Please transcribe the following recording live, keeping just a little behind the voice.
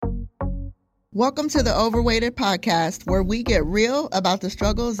Welcome to the Overweighted Podcast, where we get real about the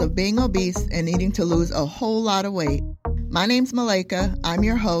struggles of being obese and needing to lose a whole lot of weight. My name's Malika. I'm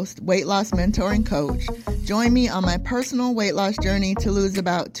your host, weight loss mentor and coach. Join me on my personal weight loss journey to lose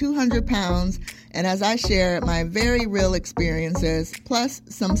about 200 pounds, and as I share my very real experiences, plus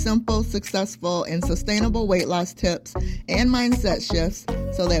some simple, successful, and sustainable weight loss tips and mindset shifts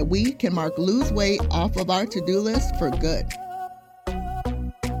so that we can mark lose weight off of our to-do list for good.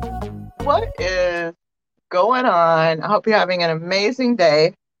 What is going on? I hope you're having an amazing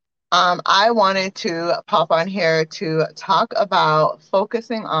day. I wanted to pop on here to talk about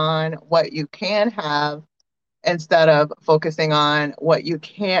focusing on what you can have instead of focusing on what you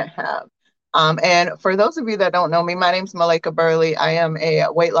can't have. And for those of you that don't know me, my name's Malika Burley. I am a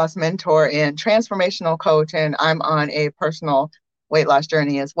weight loss mentor and transformational coach, and I'm on a personal weight loss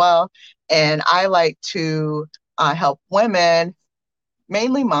journey as well. And I like to help women,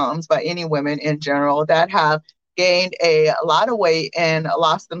 mainly moms, but any women in general that have gained a lot of weight and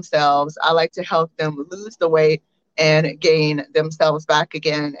lost themselves. I like to help them lose the weight and gain themselves back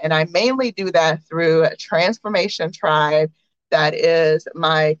again. And I mainly do that through Transformation Tribe. That is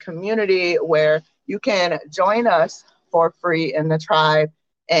my community where you can join us for free in the tribe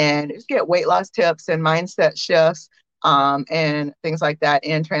and just get weight loss tips and mindset shifts and things like that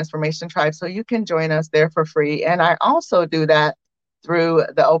in Transformation Tribe. So you can join us there for free. And I also do that through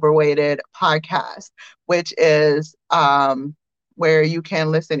the Overweighted podcast, which is where you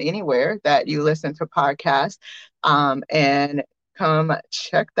can listen anywhere that you listen to podcasts, and come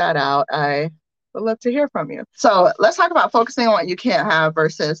check that out. I would love to hear from you. So let's talk about focusing on what you can't have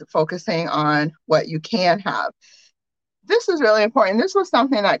versus focusing on what you can have. This is really important. This was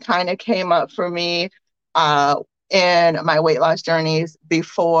something that kind of came up for me in my weight loss journeys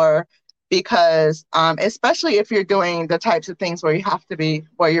before, because especially if you're doing the types of things where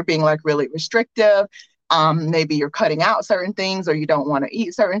you're being like really restrictive, maybe you're cutting out certain things or you don't want to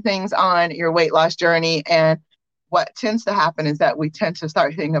eat certain things on your weight loss journey. And what tends to happen is that we tend to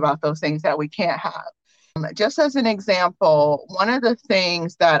start thinking about those things that we can't have. Just as an example, one of the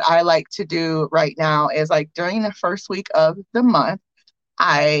things that I like to do right now is like during the first week of the month,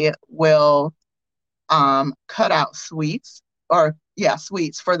 I will cut out sweets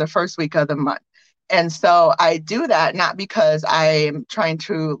for the first week of the month. And so I do that not because I'm trying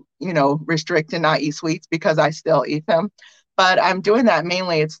to, restrict and not eat sweets, because I still eat them, but I'm doing that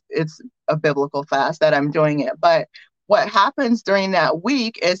mainly, it's a biblical fast that I'm doing it. But what happens during that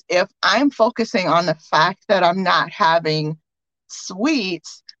week is if I'm focusing on the fact that I'm not having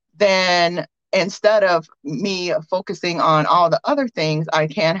sweets, then instead of me focusing on all the other things I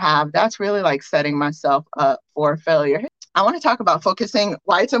can have, that's really like setting myself up for failure. I want to talk about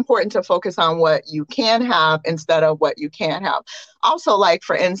why it's important to focus on what you can have instead of what you can't have. Also, like,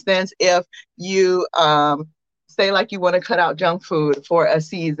 for instance, if you say like you want to cut out junk food for a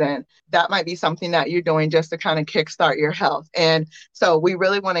season, that might be something that you're doing just to kind of kickstart your health. And so we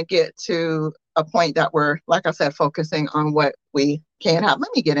really want to get to a point that we're, like I said, focusing on what we can have.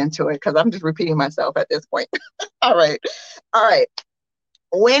 Let me get into it because I'm just repeating myself at this point. All right.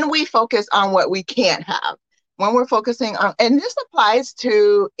 When we focus on what we can't have, when we're focusing on, and this applies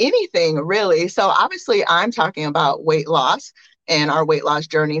to anything really. So obviously I'm talking about weight loss and our weight loss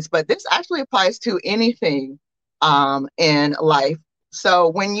journeys, but this actually applies to anything in life. So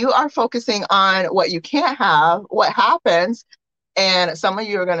when you are focusing on what you can't have, what happens, and some of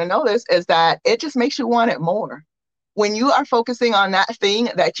you are going to know this, is that it just makes you want it more. When you are focusing on that thing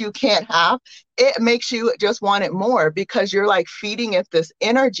that you can't have, it makes you just want it more because you're like feeding it this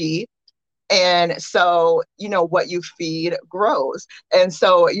energy. And so, what you feed grows. And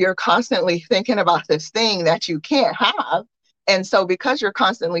so you're constantly thinking about this thing that you can't have. And so because you're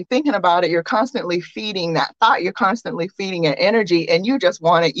constantly thinking about it, you're constantly feeding that thought, you're constantly feeding it energy, and you just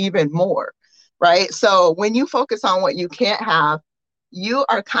want it even more, right? So when you focus on what you can't have, you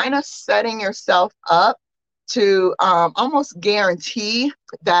are kind of setting yourself up to almost guarantee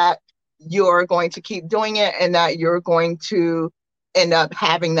that you're going to keep doing it and that you're going to end up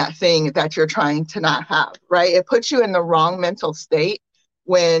having that thing that you're trying to not have, right? It puts you in the wrong mental state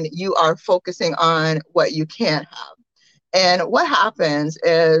when you are focusing on what you can't have. And what happens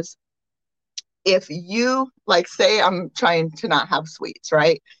is, if you, like, say I'm trying to not have sweets,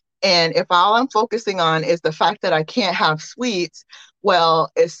 right? And if all I'm focusing on is the fact that I can't have sweets, well,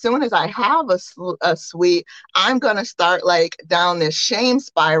 as soon as I have a sweet, I'm going to start like down this shame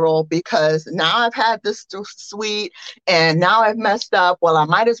spiral because now I've had this sweet and now I've messed up. Well, I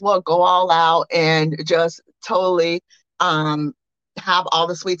might as well go all out and just totally have all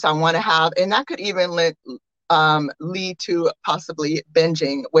the sweets I want to have. And that could even lead to possibly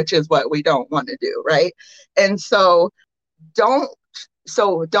binging, which is what we don't want to do, right? And don't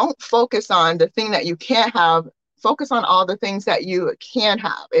don't focus on the thing that you can't have. Focus on all the things that you can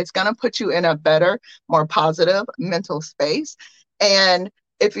have. It's going to put you in a better, more positive mental space. And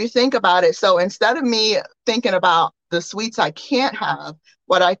if you think about it, so instead of me thinking about the sweets I can't have,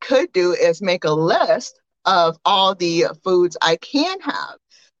 what I could do is make a list of all the foods I can have.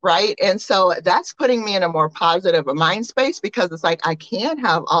 Right. And so that's putting me in a more positive mind space, because it's like I can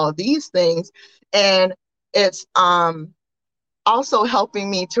have all these things. And it's also helping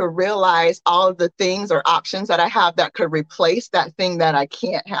me to realize all of the things or options that I have that could replace that thing that I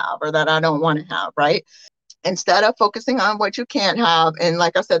can't have or that I don't want to have, right? Instead of focusing on what you can't have, and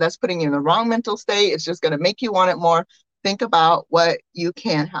like I said, that's putting you in the wrong mental state. It's just going to make you want it more. Think about what you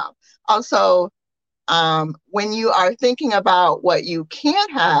can have. Also, when you are thinking about what you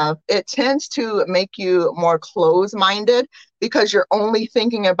can't have, it tends to make you more closed-minded, because you're only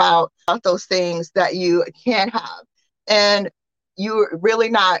thinking about those things that you can't have. And you're really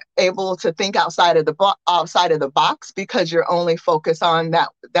not able to think outside of the box, because you're only focused on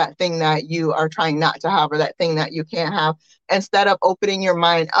that thing that you are trying not to have, or that thing that you can't have, instead of opening your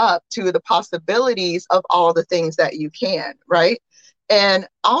mind up to the possibilities of all the things that you can, right? And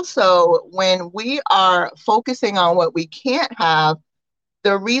also, when we are focusing on what we can't have,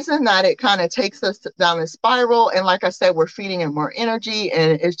 the reason that it kind of takes us down a spiral, and like I said, we're feeding it more energy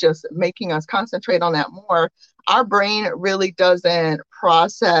and it's just making us concentrate on that more. Our brain really doesn't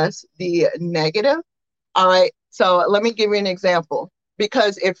process the negative. All right. So let me give you an example.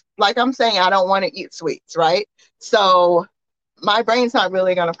 Because if, like I'm saying, I don't want to eat sweets, right? So my brain's not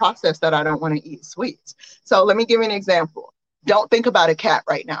really going to process that I don't want to eat sweets. So let me give you an example. Don't think about a cat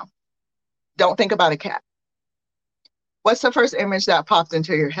right now. Don't think about a cat. What's the first image that popped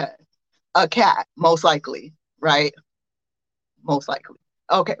into your head? A cat, most likely, right? Most likely.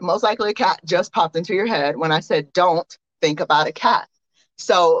 Okay, most likely a cat just popped into your head when I said don't think about a cat.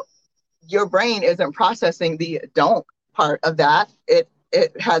 So your brain isn't processing the don't part of that. It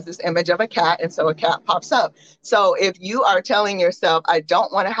has this image of a cat, and so a cat pops up. So if you are telling yourself, I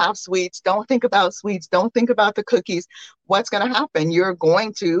don't want to have sweets, don't think about sweets, don't think about the cookies, what's going to happen? You're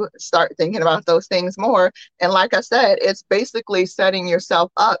going to start thinking about those things more. And like I said, it's basically setting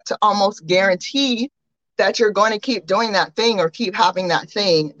yourself up to almost guarantee that you're going to keep doing that thing or keep having that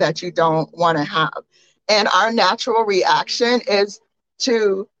thing that you don't want to have. And our natural reaction is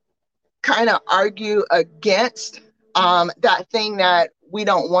to kind of argue against that thing that we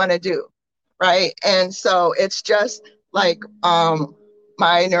don't want to do, right? And so it's just like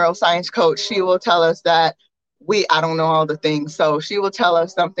my neuroscience coach, she will tell us that I don't know all the things. So she will tell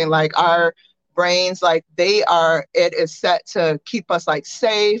us something like our brains, like it is set to keep us like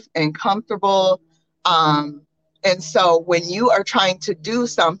safe and comfortable. And so when you are trying to do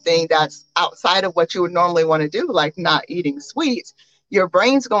something that's outside of what you would normally want to do, like not eating sweets, your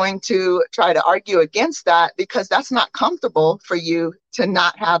brain's going to try to argue against that, because that's not comfortable for you to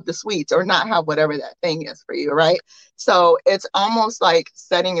not have the sweets or not have whatever that thing is for you, right? So it's almost like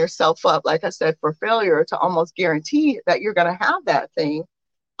setting yourself up, like I said, for failure, to almost guarantee that you're going to have that thing,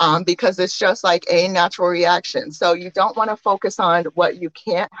 because it's just like a natural reaction. So you don't want to focus on what you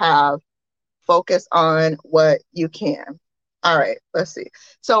can't have, focus on what you can. All right, let's see.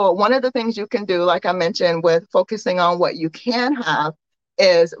 So one of the things you can do, like I mentioned, with focusing on what you can have,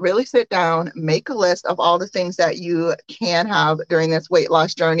 is really sit down, make a list of all the things that you can have during this weight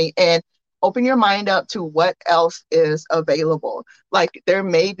loss journey, and open your mind up to what else is available. Like there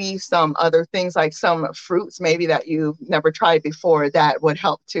may be some other things, like some fruits maybe that you've never tried before, that would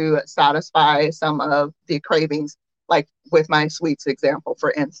help to satisfy some of the cravings, like with my sweets example,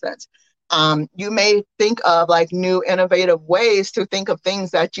 for instance. You may think of like new innovative ways to think of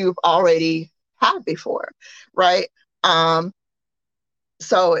things that you've already had before, right?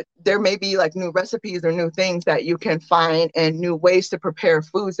 So there may be like new recipes or new things that you can find, and new ways to prepare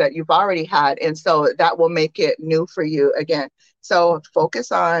foods that you've already had. And so that will make it new for you again. So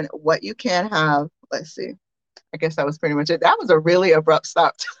focus on what you can have. Let's see. I guess that was pretty much it. That was a really abrupt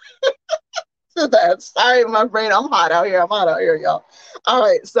stop to that. Sorry, my brain. I'm hot out here. I'm hot out here, y'all. All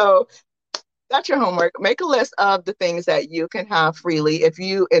right. So that's your homework. Make a list of the things that you can have freely. If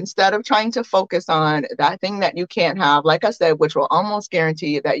you, instead of trying to focus on that thing that you can't have, like I said, which will almost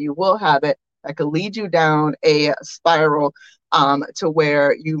guarantee that you will have it, that could lead you down a spiral to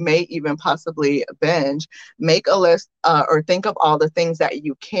where you may even possibly binge. Make a list or think of all the things that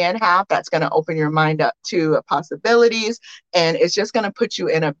you can have. That's going to open your mind up to possibilities. And it's just going to put you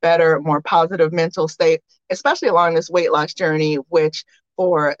in a better, more positive mental state, especially along this weight loss journey, which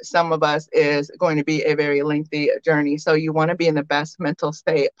for some of us is going to be a very lengthy journey. So you want to be in the best mental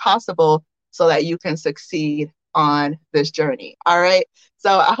state possible so that you can succeed on this journey. All right.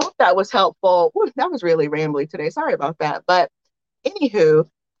 So I hope that was helpful. Ooh, that was really rambly today. Sorry about that. But anywho,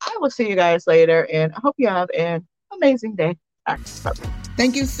 I will see you guys later, and I hope you have an amazing day. All right, bye-bye.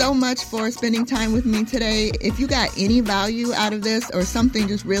 Thank you so much for spending time with me today. If you got any value out of this or something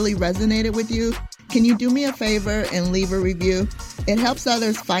just really resonated with you, can you do me a favor and leave a review? It helps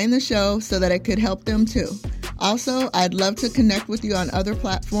others find the show so that it could help them too. Also, I'd love to connect with you on other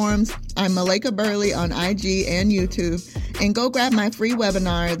platforms. I'm Malaika Burley on IG and YouTube. And go grab my free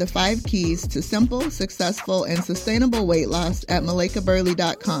webinar, The 5 Keys to Simple, Successful, and Sustainable Weight Loss at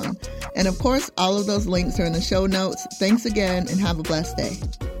malaikaburley.com. And of course, all of those links are in the show notes. Thanks again and have a blessed day.